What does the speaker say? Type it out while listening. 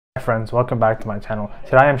Hi friends, welcome back to my channel.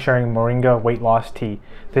 Today I am sharing Moringa weight loss tea.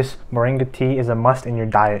 This Moringa tea is a must in your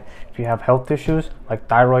diet if you have health issues like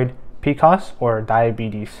thyroid, pcos, or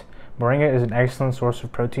diabetes. Moringa is an excellent source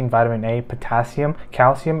of protein, vitamin A, potassium,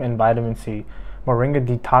 calcium, and vitamin C. Moringa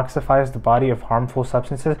detoxifies the body of harmful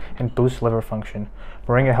substances and boosts liver function.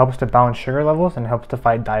 Moringa helps to balance sugar levels and helps to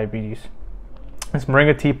fight diabetes. This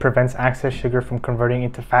Moringa tea prevents excess sugar from converting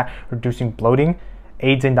into fat, reducing bloating,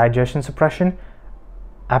 aids in digestion suppression,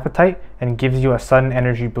 appetite, and gives you a sudden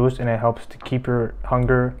energy boost, and it helps to keep your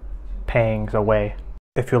hunger pangs away.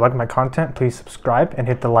 If you like my content, please subscribe and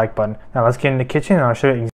hit the like button. Now let's get in the kitchen and I'll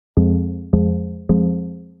show you